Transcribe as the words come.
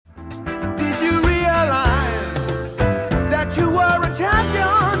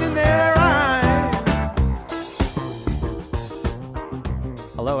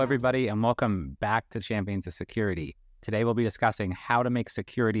everybody, and welcome back to Champions of Security. Today, we'll be discussing how to make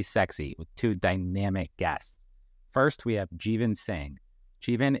security sexy with two dynamic guests. First, we have Jeevan Singh.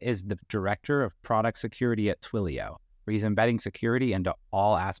 Jeevan is the Director of Product Security at Twilio, where he's embedding security into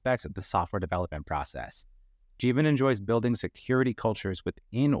all aspects of the software development process. Jeevan enjoys building security cultures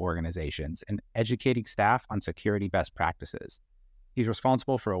within organizations and educating staff on security best practices. He's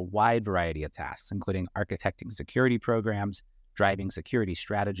responsible for a wide variety of tasks, including architecting security programs, driving security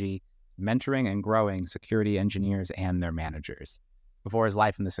strategy, mentoring and growing security engineers and their managers. Before his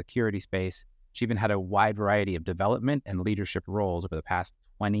life in the security space, Jeevan had a wide variety of development and leadership roles over the past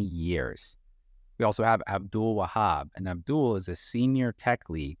 20 years. We also have Abdul Wahab, and Abdul is a senior tech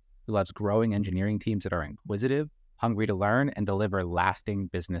lead who loves growing engineering teams that are inquisitive, hungry to learn, and deliver lasting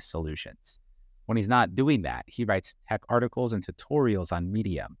business solutions. When he's not doing that, he writes tech articles and tutorials on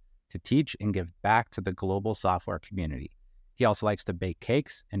Medium to teach and give back to the global software community. He also likes to bake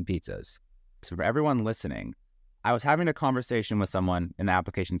cakes and pizzas. So for everyone listening, I was having a conversation with someone in the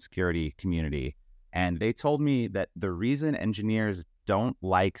application security community, and they told me that the reason engineers don't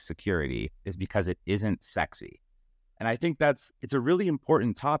like security is because it isn't sexy. And I think it's a really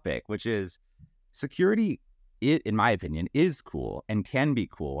important topic, which is security, in my opinion, is cool and can be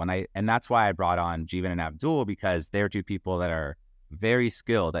cool. And that's why I brought on Jeevan and Abdul, because they're two people that are very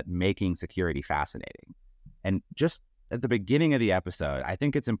skilled at making security fascinating. And just at the beginning of the episode, I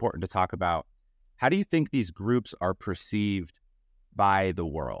think it's important to talk about, how do you think these groups are perceived by the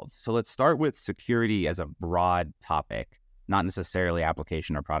world? So let's start with security as a broad topic, not necessarily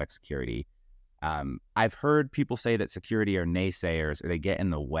application or product security. I've heard people say that security are naysayers or they get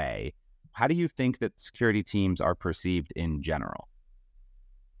in the way. How do you think that security teams are perceived in general?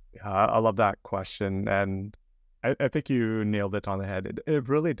 I love that question. And I think you nailed it on the head. It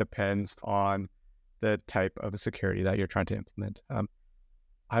really depends on the type of security that you're trying to implement.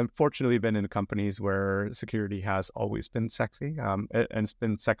 I've fortunately been in companies where security has always been sexy, and it's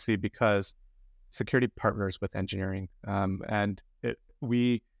been sexy because security partners with engineering, and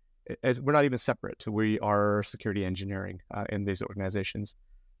we're not even separate. We are security engineering in these organizations,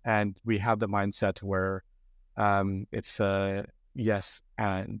 and we have the mindset where it's a yes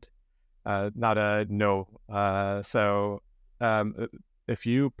and not a no. If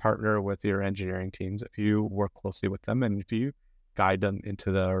you partner with your engineering teams, if you work closely with them, and if you guide them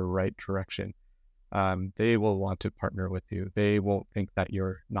into the right direction, they will want to partner with you. They won't think that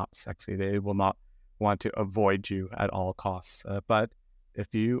you're not sexy. They will not want to avoid you at all costs. But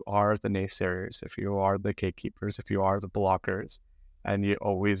if you are the naysayers, if you are the gatekeepers, if you are the blockers, and you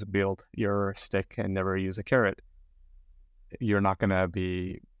always build your stick and never use a carrot, you're not going to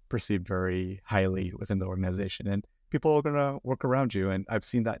be perceived very highly within the organization. And people are going to work around you. And I've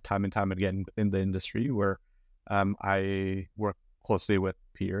seen that time and time again in the industry where I work closely with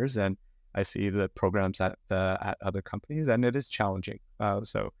peers and I see the programs at other companies, and it is challenging.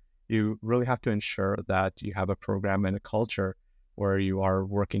 So you really have to ensure that you have a program and a culture where you are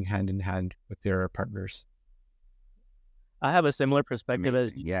working hand in hand with your partners. I have a similar perspective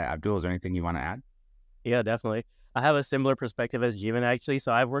as... Yeah, Abdul, is there anything you want to add? Yeah, definitely. I have a similar perspective as Jeevan, actually.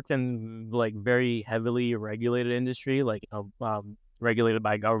 So I've worked in very heavily regulated industry, regulated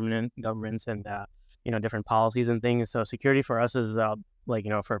by governments and different policies and things. So security for us is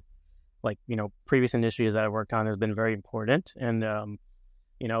previous industries that I worked on has been very important. And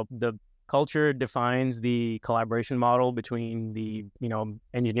the culture defines the collaboration model between the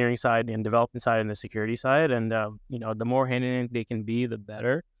engineering side and development side and the security side. And the more hand in hand they can be, the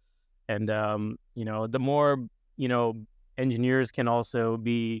better. And the more engineers can also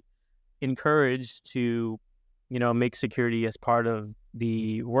be encouraged to make security as part of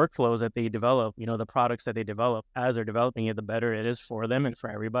the workflows that they develop, the products that they develop. As they're developing it, the better it is for them and for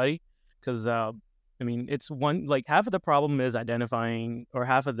everybody. Because it's half of the problem is identifying, or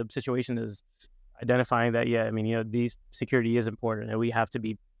half of the situation is identifying that these security is important and we have to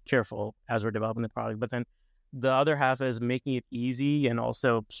be careful as we're developing the product. But then the other half is making it easy and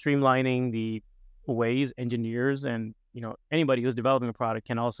also streamlining the ways engineers and anybody who's developing a product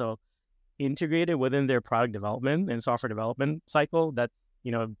can also integrate it within their product development and software development cycle. That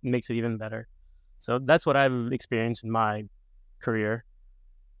makes it even better. So that's what I've experienced in my career.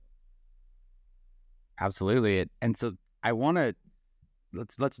 Absolutely. And so I want to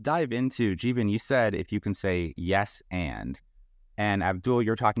let's dive into, Jeevan, you said if you can say yes and Abdul,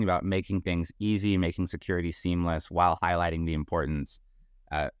 you're talking about making things easy, making security seamless while highlighting the importance.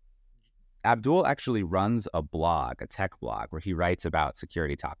 Abdul actually runs a blog, a tech blog, where he writes about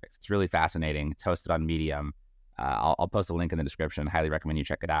security topics. It's really fascinating. It's hosted on Medium. I'll post a link in the description. Highly recommend you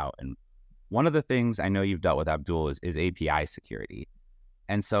check it out. And one of the things I know you've dealt with, Abdul, is API security.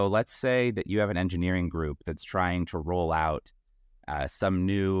 And so let's say that you have an engineering group that's trying to roll out some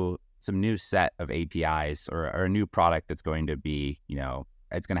new set of APIs or a new product that's going to be,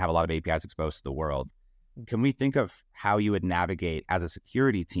 it's going to have a lot of APIs exposed to the world. Can we think of how you would navigate as a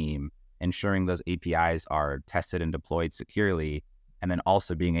security team, ensuring those APIs are tested and deployed securely, and then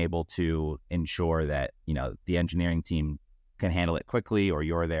also being able to ensure that, the engineering team can handle it quickly, or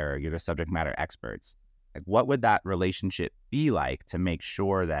you're the subject matter experts? Like, what would that relationship be like to make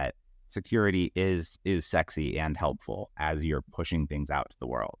sure that security is sexy and helpful as you're pushing things out to the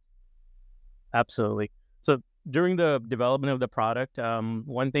world? Absolutely. So during the development of the product,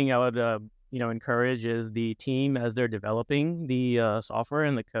 one thing I would encourage is the team, as they're developing the software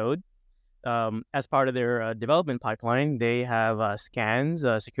and the code, as part of their development pipeline, they have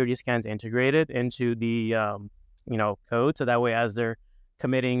security scans integrated into the code. So that way, as they're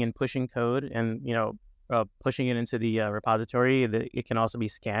committing and pushing code and pushing it into the repository, it can also be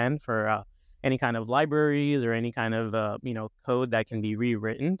scanned for any kind of libraries or any kind of code that can be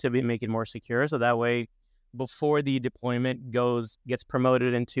rewritten to make it more secure. So that way, before the deployment gets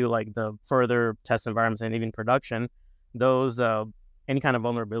promoted into like the further test environments and even production, those any kind of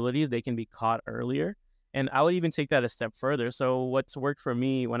vulnerabilities, they can be caught earlier. And I would even take that a step further. So what's worked for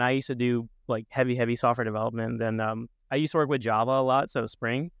me when I used to do like heavy software development, then I used to work with Java a lot, so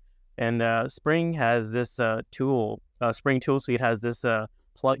Spring. And Spring has this tool, Spring Tool Suite has this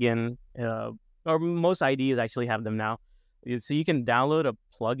plugin, or most IDEs actually have them now. So you can download a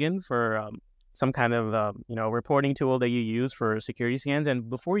plugin for some kind of reporting tool that you use for security scans. And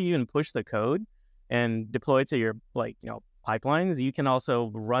before you even push the code and deploy it to your pipelines, you can also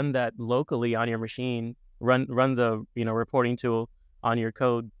run that locally on your machine, run the reporting tool on your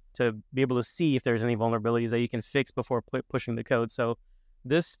code to be able to see if there's any vulnerabilities that you can fix before pushing the code. So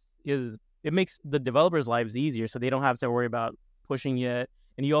it makes the developers' lives easier, so they don't have to worry about pushing it.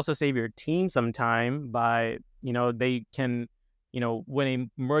 And you also save your team some time by, they can, when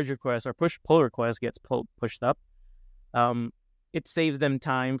a merge request or pull request gets pushed up, it saves them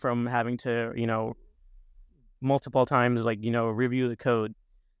time from having to, multiple times, review the code.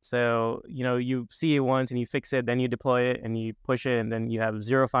 So, you see it once and you fix it, then you deploy it and you push it, and then you have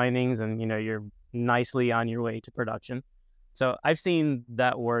zero findings and, you're nicely on your way to production. So I've seen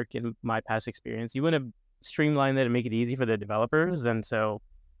that work in my past experience. You want to streamline that and make it easy for the developers. And so,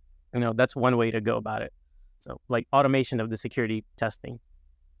 that's one way to go about it. So like automation of the security testing,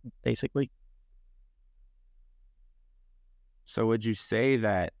 basically. So would you say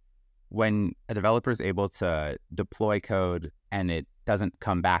that when a developer is able to deploy code and it doesn't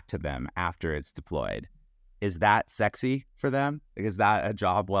come back to them after it's deployed, is that sexy for them? Is that a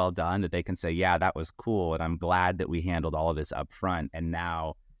job well done that they can say, yeah, that was cool, and I'm glad that we handled all of this up front, and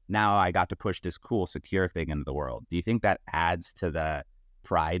now I got to push this cool, secure thing into the world? Do you think that adds to the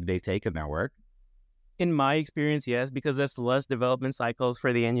pride they take in their work? In my experience, yes, because that's less development cycles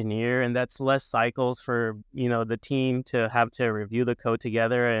for the engineer, and that's less cycles for, the team to have to review the code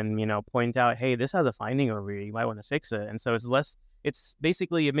together and, point out, hey, this has a finding over here, you might want to fix it. And so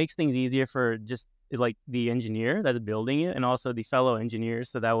it makes things easier for just like the engineer that's building it and also the fellow engineers.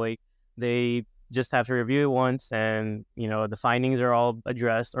 So that way they just have to review it once and, the findings are all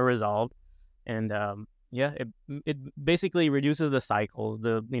addressed or resolved. And it basically reduces the cycles,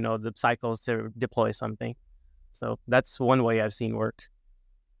 the cycles to deploy something. So that's one way I've seen work.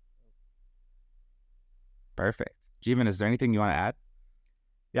 Perfect. Jeevan, is there anything you want to add?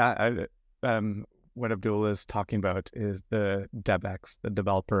 Yeah, what Abdul is talking about is the DevX, the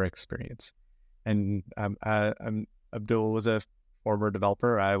developer experience. And Abdul was a former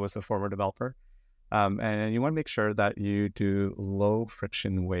developer. I was a former developer. And you want to make sure that you do low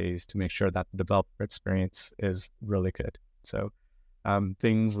friction ways to make sure that the developer experience is really good. So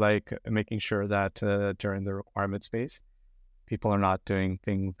things like making sure that during the requirements phase, people are not doing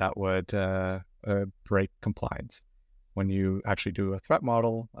things that would break compliance. When you actually do a threat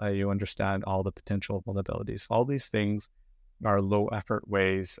model, you understand all the potential vulnerabilities. All these things are low effort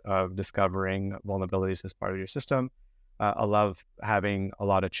ways of discovering vulnerabilities as part of your system. I love having a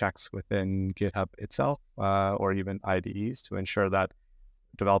lot of checks within GitHub itself, or even IDEs, to ensure that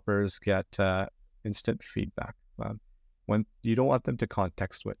developers get instant feedback. When you don't want them to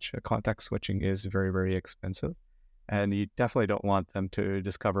context switch. Context switching is very, very expensive, and you definitely don't want them to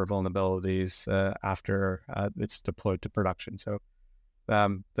discover vulnerabilities after it's deployed to production. So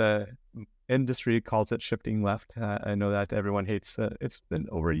the industry calls it shifting left. I know that everyone hates it's been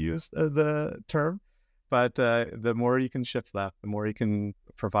overused, the term. But the more you can shift left, the more you can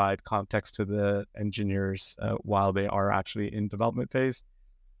provide context to the engineers while they are actually in development phase.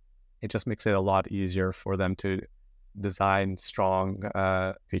 It just makes it a lot easier for them to design strong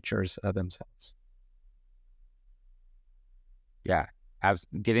features themselves. Yeah,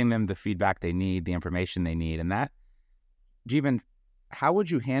 getting them the feedback they need, the information they need. And that, Jeevan, how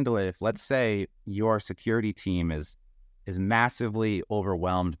would you handle it if, let's say, your security team is massively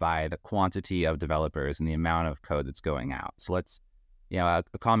overwhelmed by the quantity of developers and the amount of code that's going out? So a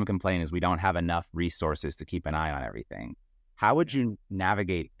common complaint is we don't have enough resources to keep an eye on everything. How would you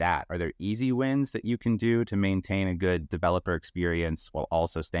navigate that? Are there easy wins that you can do to maintain a good developer experience while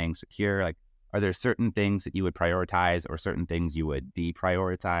also staying secure? Like, are there certain things that you would prioritize or certain things you would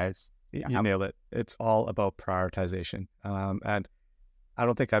deprioritize? You nailed it. It's all about prioritization. And I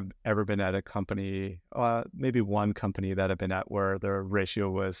don't think I've ever been at a company, maybe one company that I've been at where the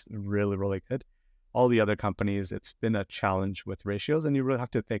ratio was really, really good. All the other companies, it's been a challenge with ratios, and you really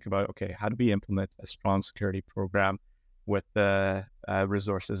have to think about, okay, how do we implement a strong security program with the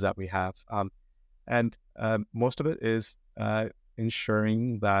resources that we have? And most of it is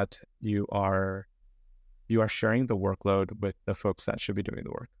ensuring that you are sharing the workload with the folks that should be doing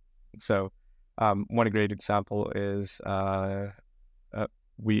the work. So one great example is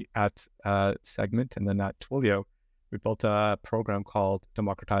we at Segment and then at Twilio, we built a program called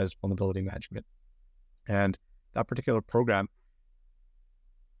Democratized Vulnerability Management. And that particular program,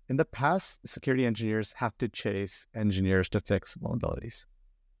 in the past, security engineers have to chase engineers to fix vulnerabilities.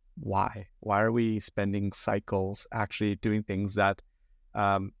 Why? Why are we spending cycles actually doing things that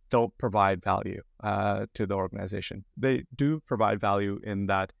don't provide value to the organization? They do provide value in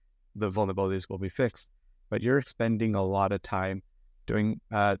that the vulnerabilities will be fixed, but you're spending a lot of time doing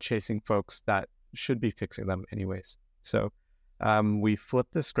chasing folks that should be fixing them anyways. So we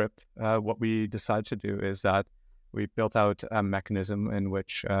flipped the script. What we decided to do is that we built out a mechanism in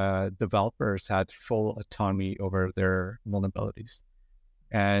which developers had full autonomy over their vulnerabilities.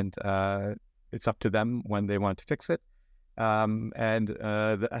 And it's up to them when they want to fix it. And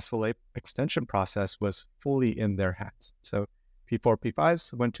the SLA extension process was fully in their hands. So P4,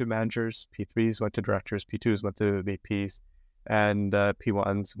 P5s went to managers, P3s went to directors, P2s went to VPs, and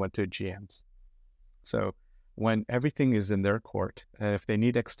P1s went to GMs. So when everything is in their court, and if they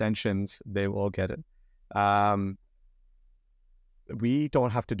need extensions, they will get it. We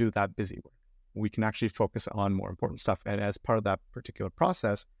don't have to do that busy work. We can actually focus on more important stuff. And as part of that particular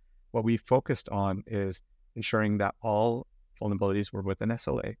process, what we focused on is ensuring that all vulnerabilities were within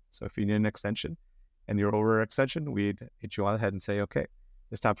SLA. So if you need an extension and you're over extension, we'd hit you on the head and say, okay,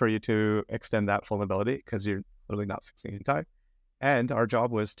 it's time for you to extend that vulnerability because you're literally not fixing it in time. And our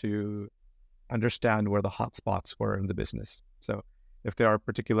job was to understand where the hotspots were in the business. So if there are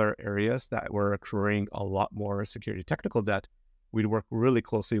particular areas that were accruing a lot more security technical debt, we'd work really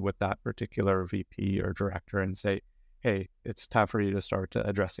closely with that particular VP or director and say, hey, it's time for you to start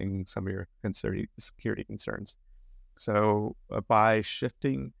addressing some of your security concerns. So by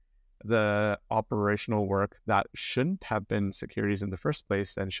shifting the operational work that shouldn't have been securities in the first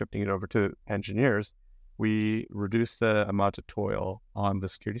place and shifting it over to engineers, we reduce the amount of toil on the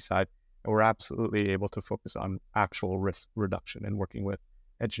security side. And we're absolutely able to focus on actual risk reduction and working with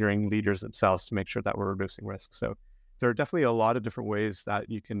engineering leaders themselves to make sure that we're reducing risk. So there are definitely a lot of different ways that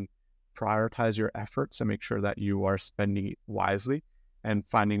you can prioritize your efforts and make sure that you are spending it wisely and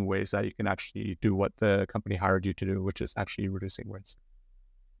finding ways that you can actually do what the company hired you to do, which is actually reducing risk.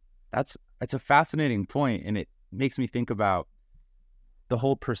 That's a fascinating point, and it makes me think about the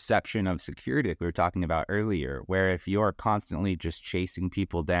whole perception of security that we were talking about earlier, where if you're constantly just chasing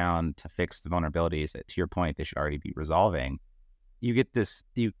people down to fix the vulnerabilities that, to your point, they should already be resolving, you get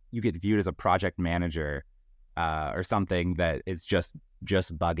get viewed as a project manager or something that is just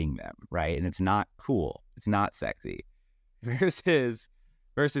bugging them, right? And it's not cool. It's not sexy. Versus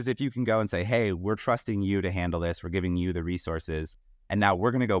if you can go and say, hey, we're trusting you to handle this. We're giving you the resources. And now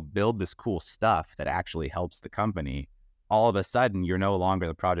we're going to go build this cool stuff that actually helps the company. All of a sudden, you're no longer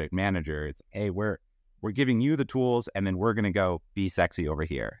the project manager. It's, hey, we're giving you the tools, and then we're going to go be sexy over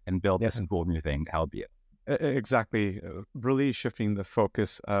here and build this cool new thing to help you. Exactly. Really shifting the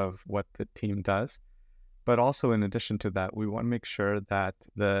focus of what the team does. But also, in addition to that, we want to make sure that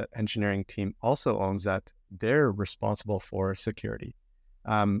the engineering team also owns that they're responsible for security.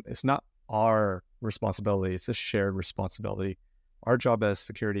 It's not our responsibility. It's a shared responsibility. Our job as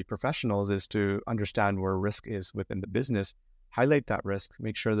security professionals is to understand where risk is within the business, highlight that risk,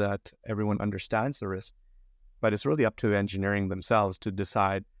 make sure that everyone understands the risk. But it's really up to engineering themselves to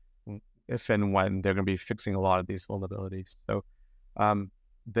decide if and when they're going to be fixing a lot of these vulnerabilities. So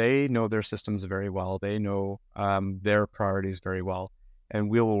they know their systems very well. They know their priorities very well. And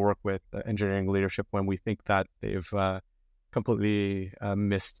we will work with engineering leadership when we think that they've completely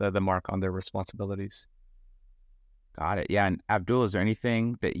missed the mark on their responsibilities. Got it. Yeah. And Abdul, is there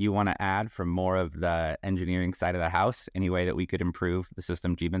anything that you want to add from more of the engineering side of the house? Any way that we could improve the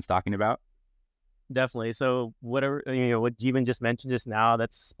system Jeevan's talking about? Definitely. So whatever, what Jeevan just mentioned just now,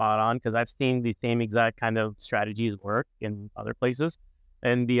 that's spot on, because I've seen the same exact kind of strategies work in other places.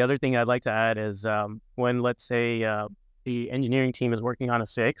 And the other thing I'd like to add is when, let's say, the engineering team is working on a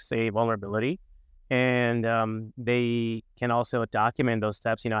fix, a vulnerability, and they can also document those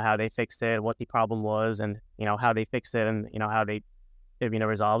steps, how they fixed it, what the problem was, and, how they fixed it, and, how they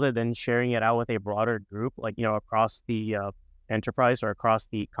resolved it, then sharing it out with a broader group, like, across the enterprise or across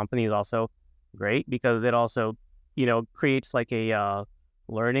the company is also great, because it also, creates like a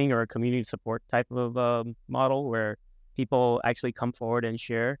learning or a community support type of model where people actually come forward and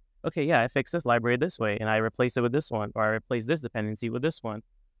share, okay, yeah, I fixed this library this way, and I replaced it with this one, or I replaced this dependency with this one,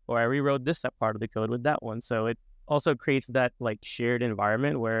 or I rewrote this part of the code with that one. So it also creates that like shared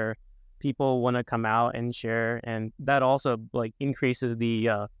environment where people want to come out and share, and that also like increases the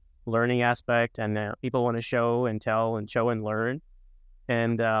learning aspect, and people want to show and tell and show and learn,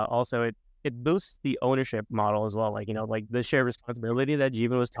 and also it boosts the ownership model as well. Like, like the shared responsibility that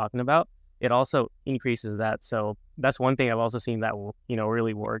Jeevan was talking about, it also increases that. So that's one thing I've also seen that,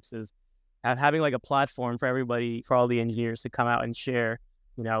 really works, is having like a platform for everybody, for all the engineers to come out and share,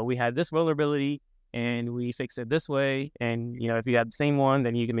 we had this vulnerability and we fixed it this way. And, if you had the same one,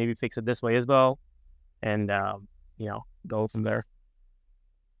 then you can maybe fix it this way as well. And, go from there.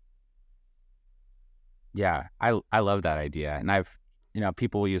 Yeah, I love that idea. And I've,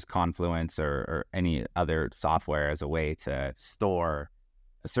 people will use Confluence or any other software as a way to store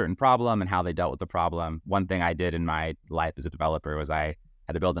a certain problem and how they dealt with the problem. One thing I did in my life as a developer was I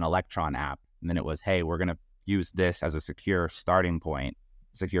had to build an Electron app. And then it was, hey, we're going to use this as a secure starting point,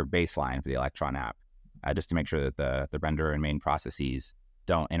 secure baseline for the Electron app, just to make sure that the renderer and main processes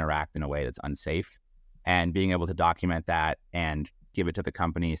don't interact in a way that's unsafe. And being able to document that and give it to the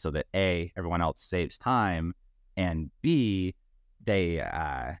company so that A, everyone else saves time, and B, they,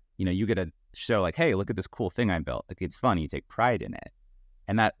 you get to show like, hey, look at this cool thing I built. Like, it's fun. You take pride in it.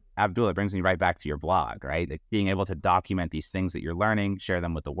 And that, Abdul, it brings me right back to your blog, right? Like being able to document these things that you're learning, share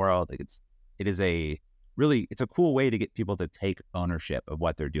them with the world. Like it's a cool way to get people to take ownership of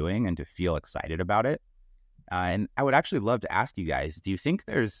what they're doing and to feel excited about it. And I would actually love to ask you guys, do you think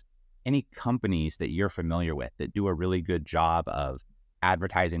there's any companies that you're familiar with that do a really good job of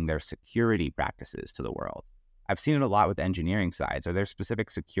advertising their security practices to the world? I've seen it a lot with engineering sides. Are there specific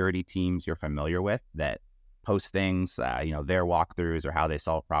security teams you're familiar with that post things, their walkthroughs or how they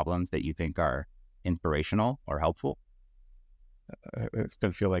solve problems that you think are inspirational or helpful? It's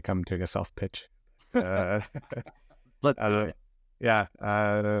going to feel like I'm doing a self pitch. Let's do it. Yeah.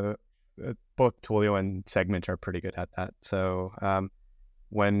 Both Twilio and Segment are pretty good at that. So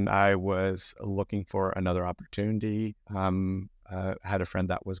when I was looking for another opportunity, I had a friend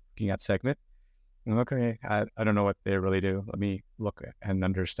that was working at Segment. Okay, I don't know what they really do. Let me look and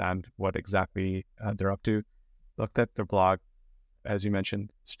understand what exactly they're up to. Looked at their blog, as you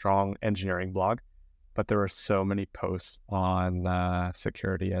mentioned, strong engineering blog, but there were so many posts on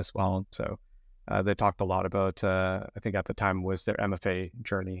security as well. So they talked a lot about, I think at the time was their MFA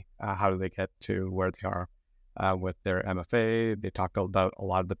journey. How do they get to where they are with their MFA? They talked about a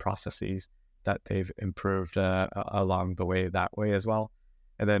lot of the processes that they've improved along the way that way as well.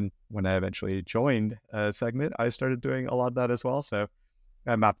 And then when I eventually joined Segment, I started doing a lot of that as well. So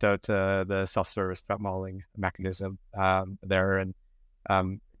I mapped out the self-service threat modeling mechanism there. And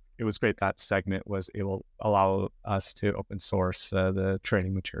it was great that Segment was able to allow us to open source the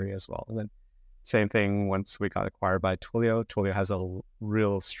training material as well. And then same thing once we got acquired by Twilio. Twilio has a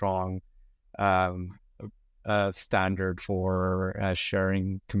real strong standard for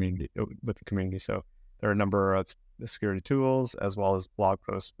sharing community with the community. So there are a number of the security tools as well as blog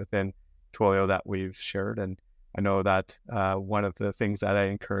posts within Twilio that we've shared. And I know that one of the things that I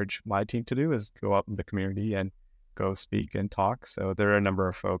encourage my team to do is go out in the community and go speak and talk. So there are a number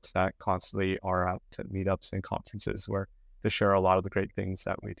of folks that constantly are out to meetups and conferences where they share a lot of the great things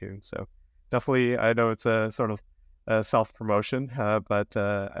that we do. So definitely, I know it's a sort of a self-promotion, but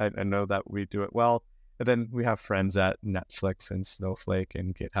I know that we do it well. And then we have friends at Netflix and Snowflake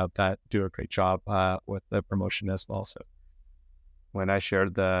and GitHub that do a great job with the promotion as well. So when I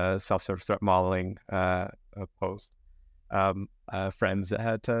shared the self-service threat modeling post, friends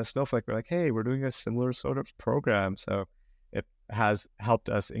at Snowflake were like, hey, we're doing a similar sort of program. So it has helped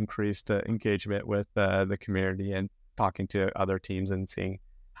us increase the engagement with the community and talking to other teams and seeing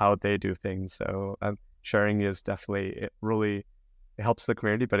how they do things. So sharing is definitely, it helps the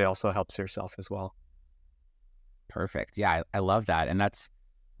community, but it also helps yourself as well. Perfect. Yeah, I love that. And that's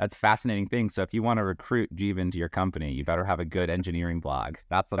That's a fascinating thing. So if you want to recruit Jeevan to your company, you better have a good engineering blog.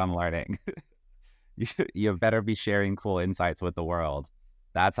 That's what I'm learning. You better be sharing cool insights with the world.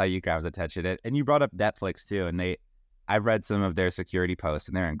 That's how you grab attention. And you brought up Netflix too, and I've read some of their security posts,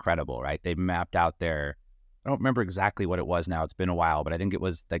 and they're incredible, right? They mapped out I don't remember exactly what it was now. It's been a while, but I think it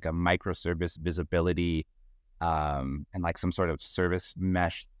was like a microservice visibility, and like some sort of service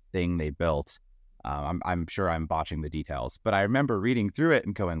mesh thing they built. I'm sure I'm botching the details, but I remember reading through it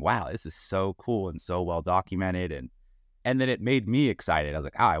and going, wow, this is so cool and so well documented. And then it made me excited. I was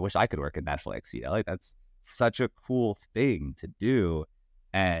like, I wish I could work at Netflix. Like that's such a cool thing to do.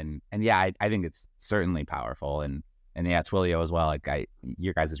 And yeah, I think it's certainly powerful. And yeah, Twilio as well. Like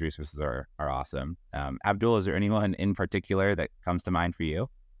your guys' resources are awesome. Abdul, is there anyone in particular that comes to mind for you?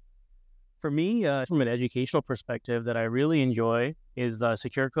 For me, from an educational perspective, that I really enjoy is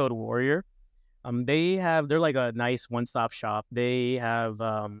Secure Code Warrior. They're like a nice one-stop shop. They have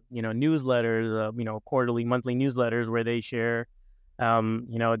newsletters, quarterly, monthly newsletters where they share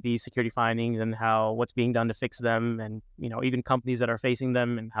these security findings and what's being done to fix them, and even companies that are facing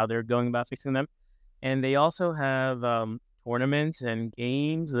them and how they're going about fixing them. And they also have tournaments and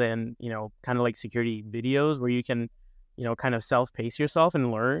games and kind of like security videos where you can kind of self-pace yourself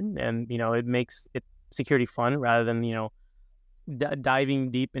and learn, and it makes it security fun rather than diving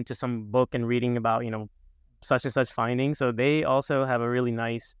deep into some book and reading about such and such findings. So they also have a really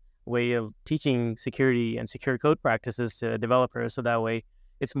nice way of teaching security and secure code practices to developers, so that way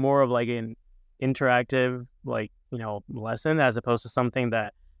it's more of like an interactive lesson as opposed to something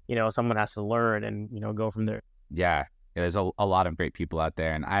that someone has to learn and go from there. Yeah, there's a lot of great people out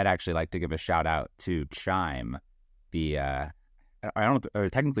there, and I'd actually like to give a shout out to Chime, I don't know, are they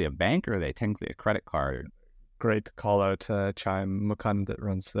technically a bank or are they technically a credit card? Great call out to Chime. Mukund that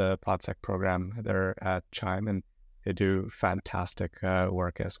runs the PodSec program. They're at Chime, and they do fantastic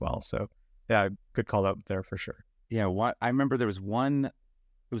work as well. So yeah, good call out there for sure. Yeah, I remember there was one.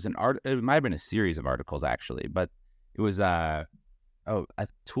 It was it might have been a series of articles actually, but it was a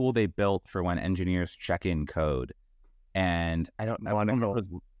tool they built for when engineers check in code, and I don't remember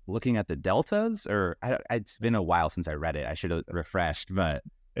looking at the deltas, or it's been a while since I read it. I should have refreshed, but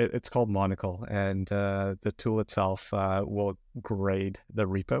it's called Monocle, and the tool itself will grade the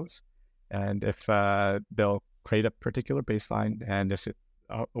repos, and if they'll create a particular baseline, and if it's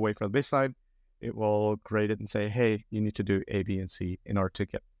away from the baseline, it will grade it and say, hey, you need to do A, B, and C in order to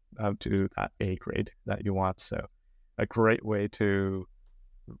get to that A grade that you want. So a great way to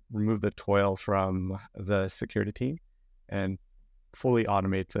remove the toil from the security team and fully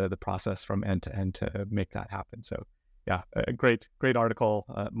automate the process from end to end to make that happen. So yeah, a great article.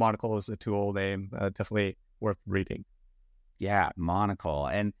 Monocle is the tool name. Definitely worth reading. Yeah, Monocle.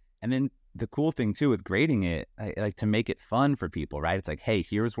 And then the cool thing too with grading it, I like to make it fun for people, right? It's like, hey,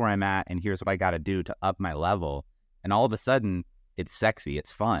 here's where I'm at and here's what I got to do to up my level. And all of a sudden it's sexy.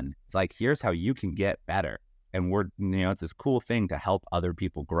 It's fun. It's like, here's how you can get better. And it's this cool thing to help other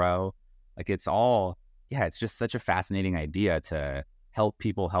people grow. Like it's just such a fascinating idea to help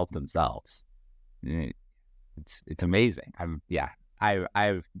people help themselves. It's amazing.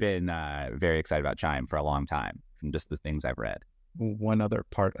 I've been very excited about Chime for a long time from just the things I've read. One other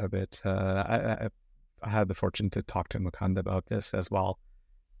part of it, I had the fortune to talk to Mukund about this as well.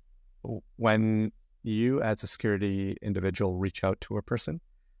 When you as a security individual reach out to a person,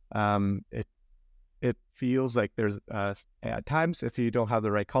 it feels like there's at times, if you don't have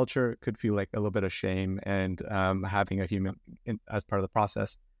the right culture, it could feel like a little bit of shame and having a human as part of the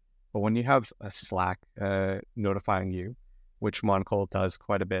process. But when you have a Slack notifying you, which Monocle does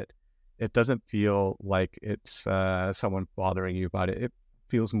quite a bit, it doesn't feel like it's someone bothering you about it. It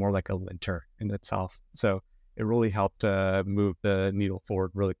feels more like a linter in itself. So it really helped move the needle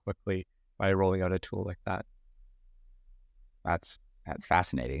forward really quickly by rolling out a tool like that. That's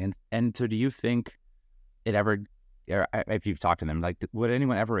fascinating. And so do you think it ever, or if you've talked to them, like, would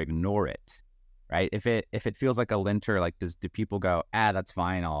anyone ever ignore it? Right? If it feels like a linter, like, do people go, that's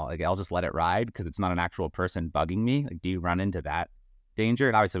fine, I'll just let it ride because it's not an actual person bugging me? Like, do you run into that danger?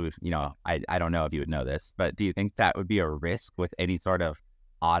 And obviously, I don't know if you would know this, but do you think that would be a risk with any sort of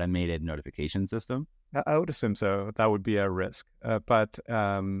automated notification system? I would assume so. That would be a risk. But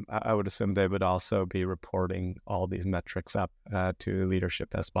I would assume they would also be reporting all these metrics up to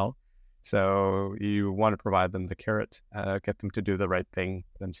leadership as well. So you want to provide them the carrot, get them to do the right thing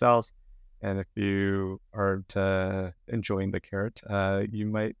themselves. And if you aren't enjoying the carrot, you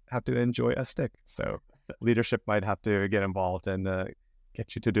might have to enjoy a stick. So leadership might have to get involved and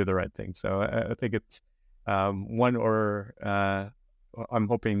get you to do the right thing. So I think it's I'm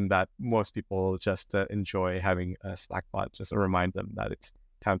hoping that most people just enjoy having a Slack bot just to remind them that it's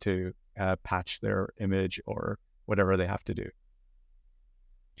time to patch their image or whatever they have to do.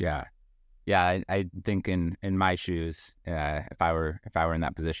 Yeah. Yeah, I think in my shoes, if I were in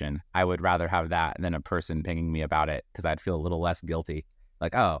that position, I would rather have that than a person pinging me about it, because I'd feel a little less guilty.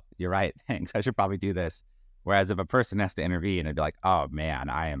 Like, oh, you're right, thanks, I should probably do this. Whereas if a person has to intervene, it'd be like, oh man,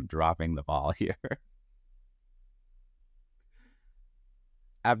 I am dropping the ball here.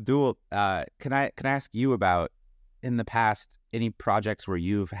 Abdul, can I ask you about, in the past, any projects where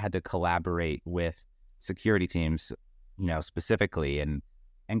you've had to collaborate with security teams, specifically, and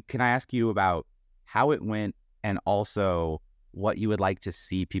can I ask you about how it went, and also what you would like to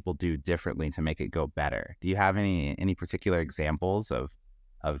see people do differently to make it go better? Do you have any particular examples of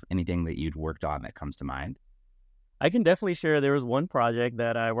anything that you'd worked on that comes to mind? I can definitely share. There was one project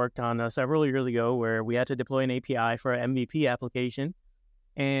that I worked on several years ago where we had to deploy an API for an MVP application.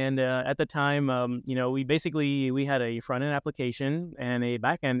 And at the time, we had a front-end application and a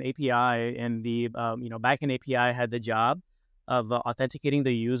back-end API, and the back-end API had the job of authenticating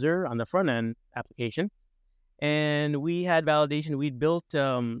the user on the front-end application. And we had validation. We built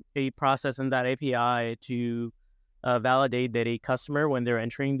a process in that API to validate that a customer, when they're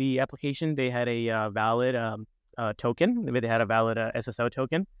entering the application, they had a valid token. They had a valid SSO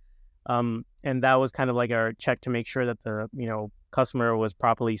token. And that was kind of like our check to make sure that the, customer was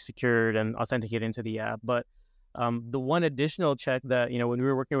properly secured and authenticated into the app. But the one additional check that, when we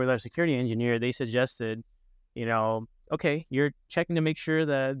were working with our security engineer, they suggested, okay, you're checking to make sure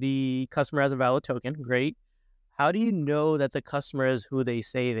that the customer has a valid token. Great. How do you know that the customer is who they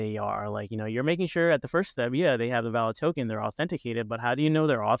say they are? Like, you're making sure at the first step, yeah, they have a valid token, they're authenticated, but how do you know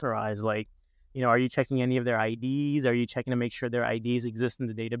they're authorized? Like, are you checking any of their IDs? Are you checking to make sure their IDs exist in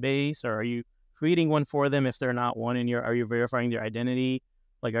the database? Or are you creating one for them if they're not one, and are you verifying their identity?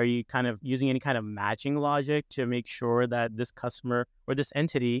 Like, are you kind of using any kind of matching logic to make sure that this customer or this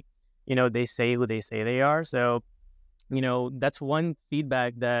entity, they say who they say they are? So, that's one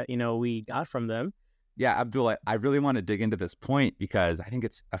feedback that, we got from them. Yeah, Abdul, I really want to dig into this point, because I think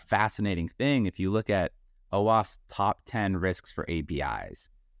it's a fascinating thing. If you look at OAuth's top 10 risks for APIs,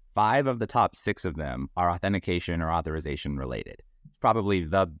 5 of the top 6 of them are authentication or authorization related. It's probably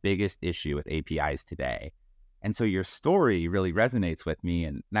the biggest issue with APIs today. And so your story really resonates with me,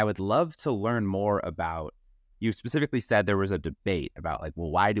 and I would love to learn more about, you specifically said there was a debate about, like,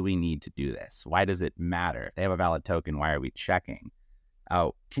 well, why do we need to do this? Why does it matter? If they have a valid token, why are we checking?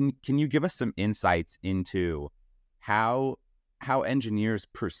 Can you give us some insights into how engineers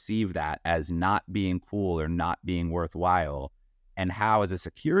perceive that as not being cool or not being worthwhile, and how, as a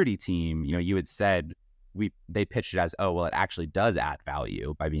security team, you had said they pitched it as, oh, well, it actually does add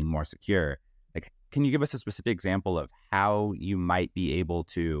value by being more secure. Like, can you give us a specific example of how you might be able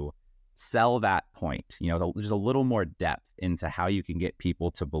to sell that point? There's a little more depth into how you can get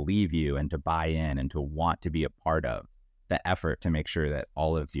people to believe you and to buy in and to want to be a part of the effort to make sure that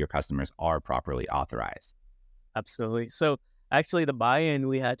all of your customers are properly authorized. Absolutely. So actually, the buy-in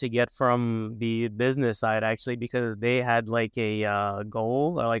we had to get from the business side, actually, because they had like a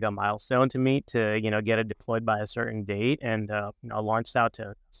goal or like a milestone to meet to, get it deployed by a certain date and, launched out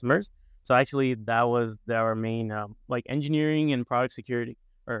to customers. So actually, that was our main, engineering and product security,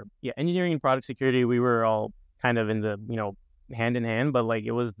 engineering and product security. We were all kind of in the, hand in hand, but like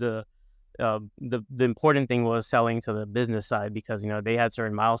it was the important thing was selling to the business side, because, they had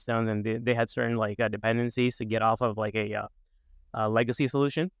certain milestones and they had certain dependencies to get off of like a legacy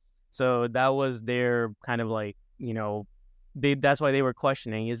solution. So that was their kind of that's why they were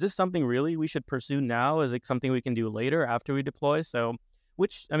questioning, is this something really we should pursue now? Is it something we can do later after we deploy? So,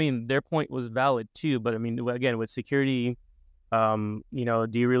 which, their point was valid too, but again, with security, do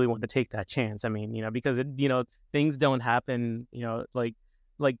you really want to take that chance? Because things don't happen,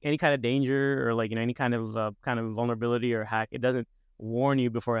 like any kind of danger or any kind of vulnerability or hack, it doesn't warn you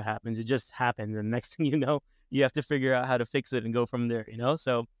before it happens. It just happens, and next thing you know, you have to figure out how to fix it and go from there.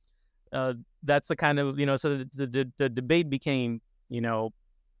 So that's the kind of so the debate became,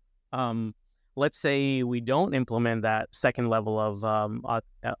 let's say we don't implement that second level of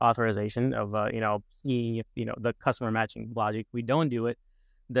authorization of seeing if the customer matching logic. We don't do it.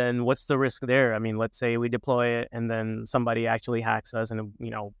 Then what's the risk there? Let's say we deploy it and then somebody actually hacks us, and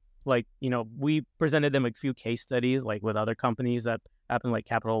we presented them a few case studies like with other companies that happened, like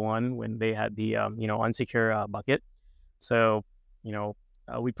Capital One when they had the unsecure bucket. So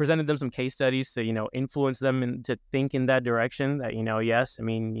we presented them some case studies to influence them to think in that direction. That yes,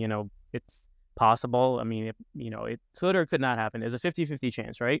 it's possible. It could or could not happen. There's a 50-50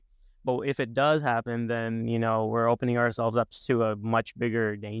 chance, right? But if it does happen, then, we're opening ourselves up to a much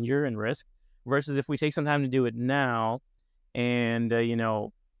bigger danger and risk, versus if we take some time to do it now, and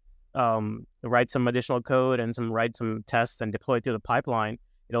write some additional code and write some tests and deploy it through the pipeline,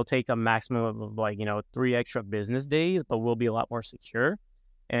 it'll take a maximum of 3 extra business days, but we'll be a lot more secure.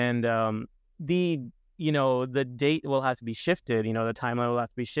 And the date will have to be shifted, the timeline will have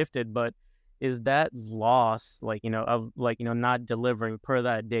to be shifted, but is that loss of not delivering per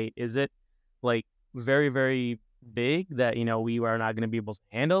that date, is it very, very big that we are not going to be able to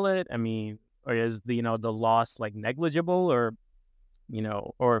handle it? I mean, or is the loss negligible, or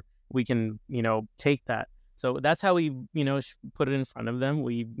or we can take that? So that's how we put it in front of them.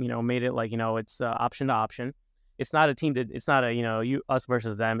 We made it it's option to option. It's not a team that, it's not a us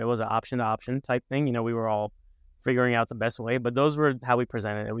versus them. It was an option to option type thing. We were all figuring out the best way, but those were how we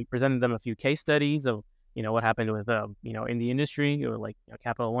presented it. We presented them a few case studies of what happened with in the industry, or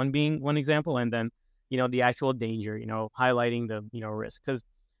Capital One being one example, and then the actual danger, highlighting the risk, because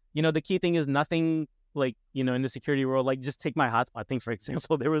the key thing is nothing in the security world, just take my hotspot thing, for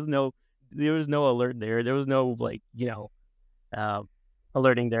example. There was no alert there. There was no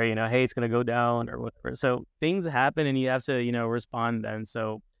alerting there, hey, it's going to go down or whatever. So things happen and you have to, respond then.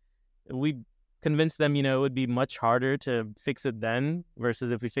 So we convinced them, it would be much harder to fix it then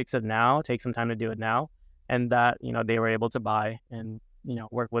versus if we fix it now, take some time to do it now. And that, they were able to buy and,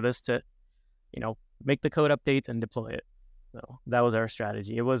 work with us to, make the code updates and deploy it. So that was our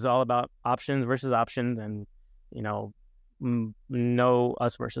strategy. It was all about options versus options, and, no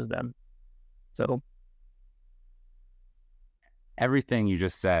us versus them. So everything you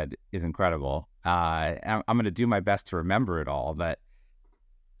just said is incredible. I'm going to do my best to remember it all, but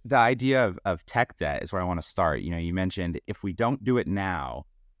the idea of tech debt is where I want to start. You mentioned if we don't do it now,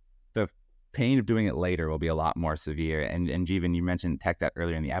 the pain of doing it later will be a lot more severe. And Jeevan, you mentioned tech debt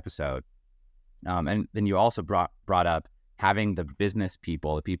earlier in the episode. And then you also brought up having the business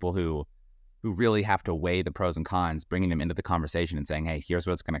people, the people who really have to weigh the pros and cons, bringing them into the conversation and saying, hey, here's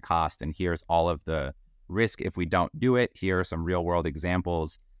what it's going to cost, and here's all of the risk if we don't do it. Here are some real world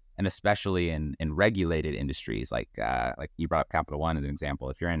examples, and especially in regulated industries, like you brought up Capital One as an example.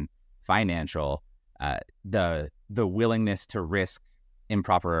 If you're in financial, the willingness to risk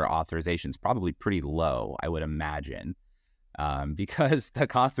improper authorization is probably pretty low, I would imagine, because the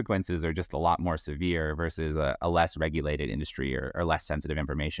consequences are just a lot more severe versus a less regulated industry or less sensitive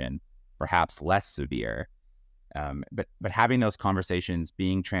information, perhaps less severe. But having those conversations,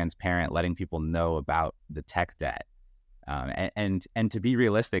 being transparent, letting people know about the tech debt, and to be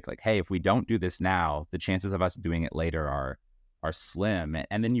realistic, hey, if we don't do this now, the chances of us doing it later are slim.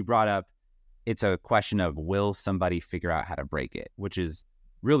 And then you brought up, it's a question of, will somebody figure out how to break it, which is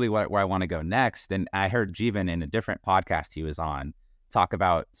really where I want to go next. And I heard Jeevan in a different podcast he was on talk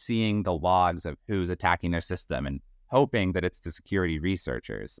about seeing the logs of who's attacking their system and hoping that it's the security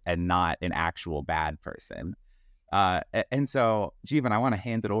researchers and not an actual bad person. And so, Jeevan, I want to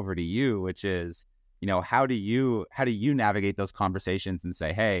hand it over to you, which is, how do you navigate those conversations and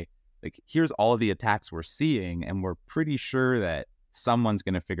say, hey, here's all of the attacks we're seeing, and we're pretty sure that someone's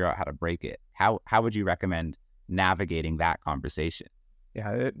going to figure out how to break it. How would you recommend navigating that conversation?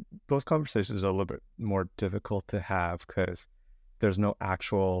 Yeah, those conversations are a little bit more difficult to have because there's no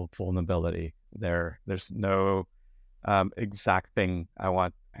actual vulnerability there. There's no exact thing I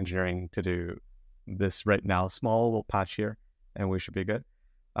want engineering to do this right now, small little patch here, and we should be good.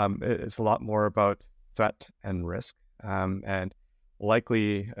 It's a lot more about threat and risk, and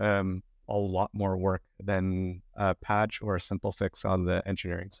likely a lot more work than a patch or a simple fix on the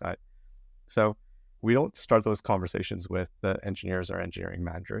engineering side. So we don't start those conversations with the engineers or engineering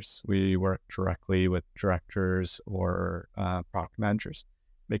managers. We work directly with directors or product managers,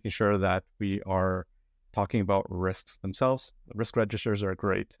 making sure that we are talking about risks themselves. Risk registers are a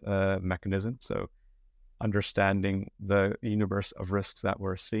great mechanism. So understanding the universe of risks that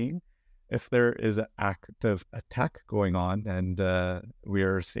we're seeing. If there is an active attack going on and we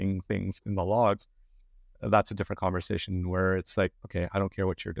are seeing things in the logs, that's a different conversation where it's okay, I don't care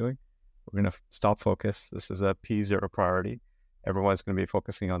what you're doing. We're going to stop focus. This is a P0 priority. Everyone's going to be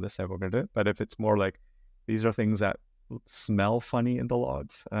focusing on this and we're going to do it. But if it's more these are things that smell funny in the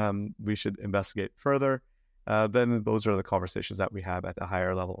logs, we should investigate further. Then those are the conversations that we have at a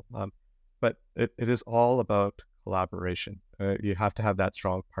higher level. But it is all about collaboration. You have to have that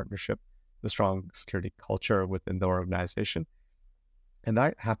strong partnership, the strong security culture within the organization. And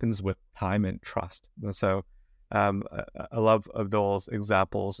that happens with time and trust. And so I love Abdul's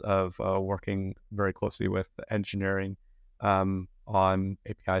examples of working very closely with engineering on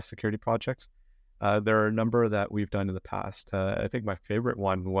API security projects. There are a number that we've done in the past. I think my favorite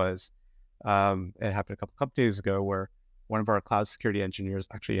one was, it happened a couple companies ago, where one of our cloud security engineers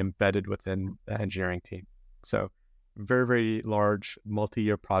actually embedded within the engineering team. So very, very large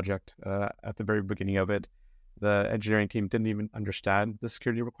multi-year project. At the very beginning of it, the engineering team didn't even understand the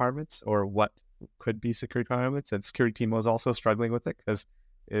security requirements or what could be security requirements. And security team was also struggling with it because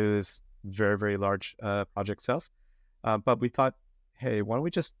it is very, very large project itself. But we thought, hey, why don't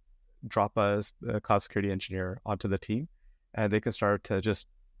we just drop a cloud security engineer onto the team, and they can start to just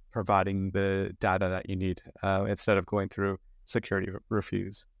providing the data that you need instead of going through security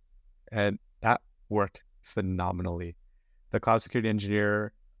reviews. And that worked phenomenally. The cloud security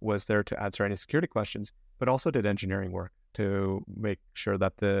engineer was there to answer any security questions, but also did engineering work to make sure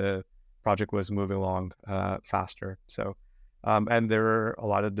that the project was moving along faster. So, and there were a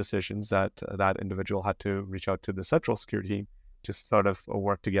lot of decisions that that individual had to reach out to the central security team to sort of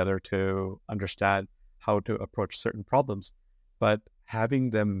work together to understand how to approach certain problems. But having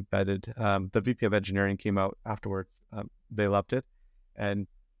them vetted, the VP of engineering came out afterwards. They loved it and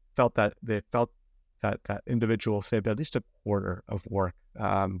felt that that individual saved at least a quarter of work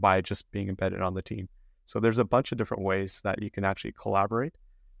by just being embedded on the team. So there's a bunch of different ways that you can actually collaborate.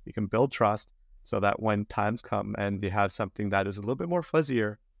 You can build trust so that when times come and you have something that is a little bit more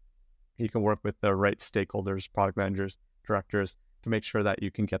fuzzier, you can work with the right stakeholders, product managers, directors to make sure that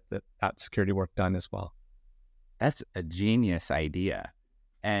you can get that security work done as well. That's a genius idea.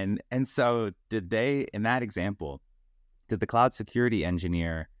 And so did they, in that example, did the cloud security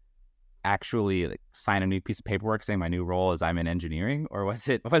engineer actually sign a new piece of paperwork saying my new role is I'm in engineering, or was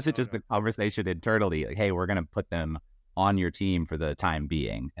it just the conversation internally, like, hey, we're going to put them on your team for the time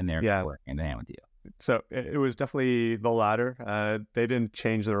being, and they're working hand with you? So it was definitely the latter. They didn't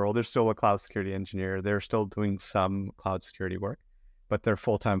change their role. They're still a cloud security engineer. They're still doing some cloud security work, but their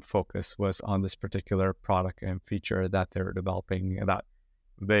full-time focus was on this particular product and feature that they're developing, and that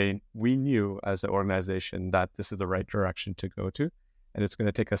we knew as an organization that this is the right direction to go to, and it's going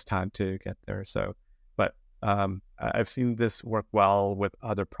to take us time to get there. So, but I've seen this work well with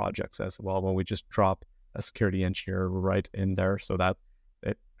other projects as well, when we just drop a security engineer right in there so that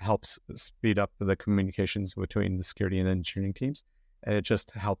it helps speed up the communications between the security and engineering teams. And it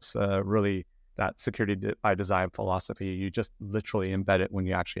just helps really that security by design philosophy. You just literally embed it when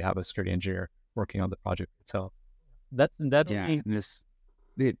you actually have a security engineer working on the project itself. That's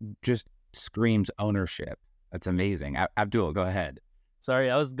it just screams ownership. That's amazing. Abdul, go ahead. Sorry,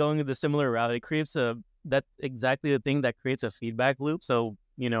 I was going the similar route. It creates that's exactly the thing that creates a feedback loop. So,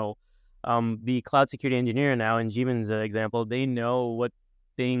 the cloud security engineer now, in Jeevan's example, they know what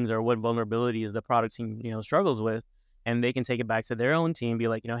things or what vulnerabilities the product team, struggles with, and they can take it back to their own team, be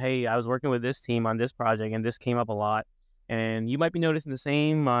like, hey, I was working with this team on this project and this came up a lot, and you might be noticing the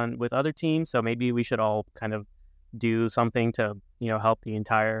same with other teams. So maybe we should all kind of do something to, help the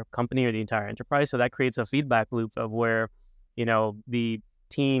entire company or the entire enterprise. So that creates a feedback loop of where, the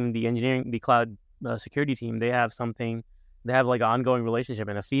team, the engineering, the cloud security team, they have like an ongoing relationship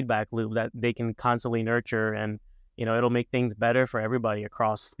and a feedback loop that they can constantly nurture, and, it'll make things better for everybody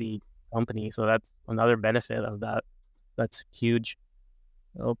across the company. So that's another benefit of that. That's huge.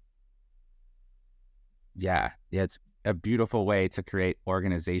 Oh. Yeah, it's a beautiful way to create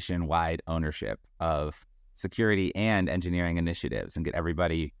organization-wide ownership of security and engineering initiatives and get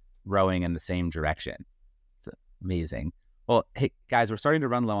everybody rowing in the same direction. It's amazing. Well, hey, guys, we're starting to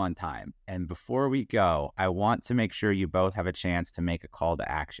run low on time. And before we go, I want to make sure you both have a chance to make a call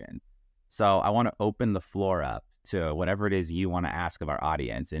to action. So I want to open the floor up to whatever it is you want to ask of our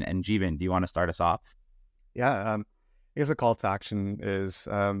audience. And Jeevan, do you want to start us off? Yeah, I guess a call to action is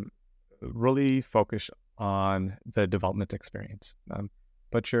really focus on the development experience.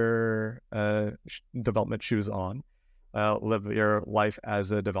 Put your development shoes on, live your life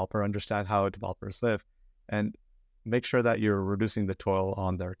as a developer, understand how developers live, and make sure that you're reducing the toil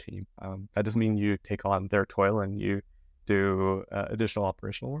on their team. That doesn't mean you take on their toil and you do additional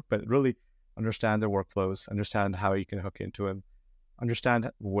operational work, but really understand their workflows, understand how you can hook into them, understand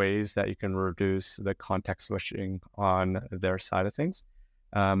ways that you can reduce the context switching on their side of things.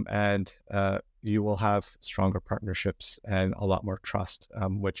 And you will have stronger partnerships and a lot more trust,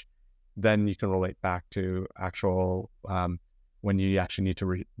 which then you can relate back to actual, when you actually need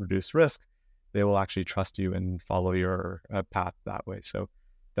to reduce risk, they will actually trust you and follow your path that way. So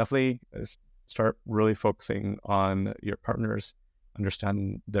definitely start really focusing on your partners,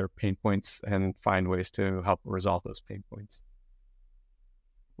 understand their pain points, and find ways to help resolve those pain points.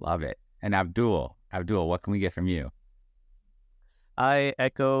 Love it. And Abdul, what can we get from you? I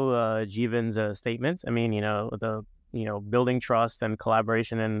echo Jeevan's statements. I mean, building trust and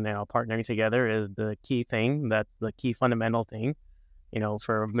collaboration and partnering together is the key thing. That's the key fundamental thing,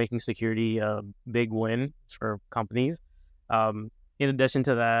 for making security a big win for companies. In addition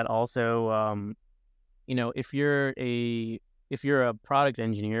to that, also, if you're a product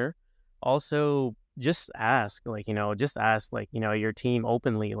engineer, also just ask your team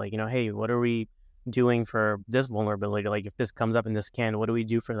openly, hey, what are we doing for this vulnerability? Like if this comes up in this scan, what do we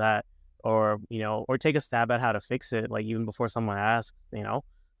do for that? Or take a stab at how to fix it, like even before someone asks,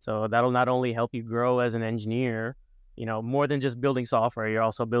 so that'll not only help you grow as an engineer, more than just building software, you're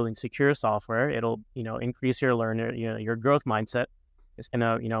also building secure software. It'll, increase your learner, your growth mindset. It's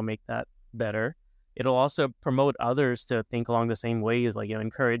gonna, make that better. It'll also promote others to think along the same ways,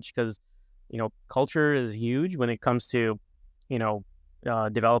 encourage, because, culture is huge when it comes to,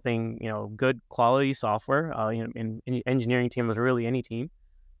 developing, good quality software. In engineering team is really any team,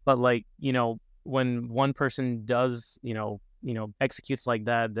 but when one person does, executes like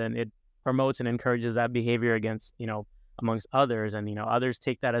that, then it promotes and encourages that behavior against, amongst others, and, others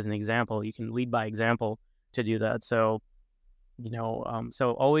take that as an example. You can lead by example to do that. So,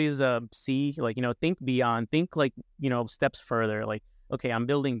 so always see, think beyond, think steps further, okay, I'm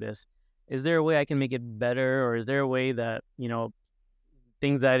building this. Is there a way I can make it better? Or is there a way that,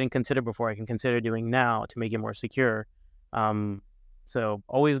 things that I didn't consider before, I can consider doing now to make it more secure? So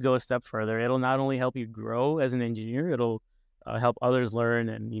always go a step further. It'll not only help you grow as an engineer, it'll help others learn,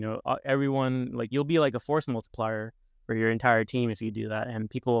 and everyone, you'll be like a force multiplier for your entire team if you do that, and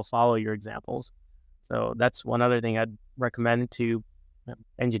people will follow your examples. So that's one other thing I'd recommend to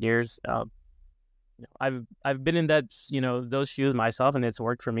engineers. I've been in that those shoes myself, and it's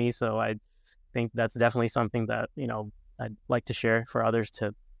worked for me. So I think that's definitely something that I'd like to share for others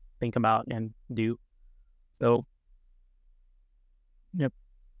to think about and do. So, yep.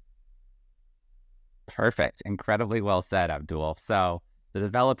 Perfect. Incredibly well said, Abdul. So the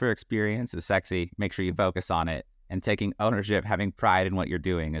developer experience is sexy. Make sure you focus on it. And taking ownership, having pride in what you're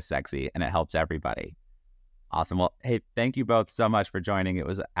doing is sexy, and it helps everybody. Awesome. Well, hey, thank you both so much for joining. It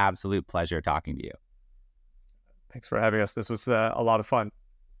was an absolute pleasure talking to you. Thanks for having us. This was a lot of fun.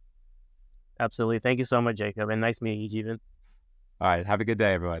 Absolutely. Thank you so much, Jacob. And nice meeting you, Jeevan. All right. Have a good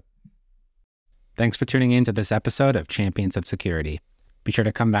day, everyone. Thanks for tuning in to this episode of Champions of Security. Be sure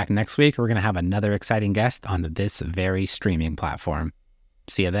to come back next week. We're going to have another exciting guest on this very streaming platform.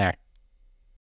 See you there.